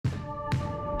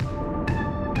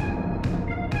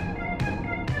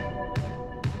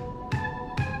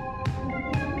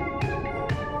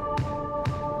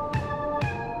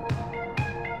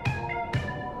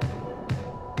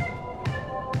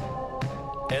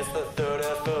It's the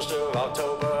 31st of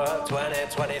October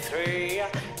 2023.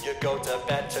 You go to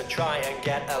bed to try and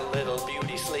get a little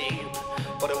beauty sleep,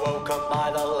 but awoken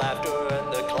by the laughter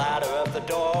and the clatter of the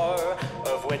door,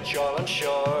 of which you're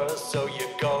unsure, so you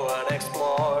go and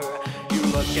explore. You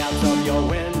look out of your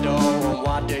window and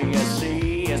what do you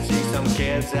see? You see some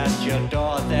kids at your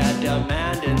door, they're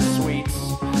demanding sweets.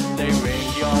 They ring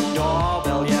your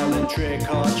doorbell yelling trick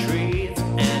or treat,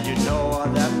 and you know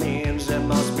what that means, it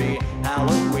must be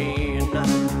Halloween.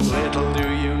 Little do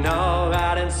you know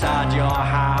that inside your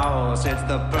house it's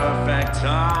the perfect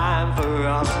time for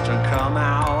us to come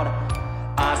out.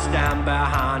 I stand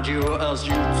behind you as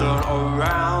you turn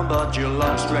around, but you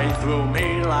look straight through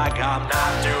me like I'm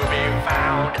not to be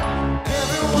found.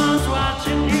 Everyone's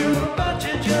watching you, but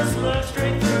you just look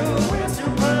straight through. We're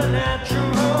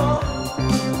supernatural.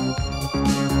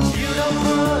 You don't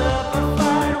put up a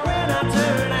fight when I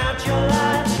turn out your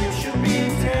lights. You should be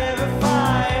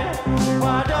terrified.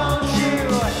 Why don't you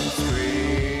scream?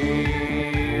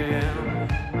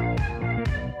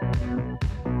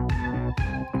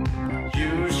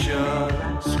 You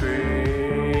should scream.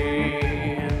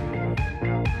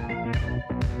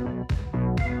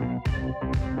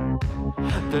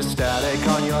 The static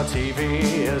on your TV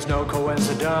is no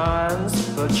coincidence,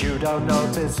 but you don't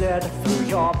notice it through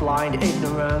your blind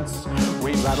ignorance.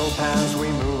 We rattle pans, we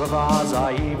move a vase,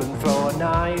 I even throw a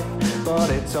knife, but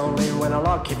it's only when I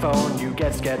lock your phone you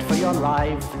get scared for your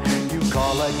life. You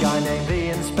call a guy named the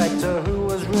inspector who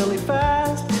was really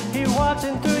fast. He walks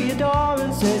in through your door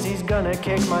and says he's gonna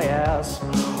kick my ass.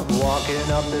 Walking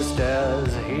up the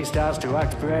stairs, he starts to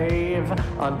act brave,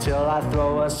 until I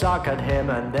throw a sock at him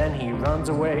and then he runs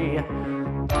away.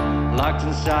 Locked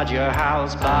inside your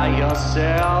house by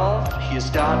yourself, you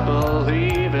start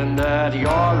believing that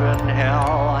you're in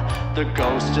hell. The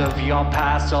ghosts of your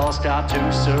past all start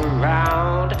to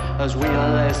surround, as we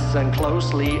listen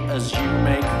closely as you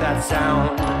make that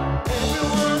sound.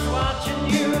 Everyone's watching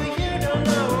you.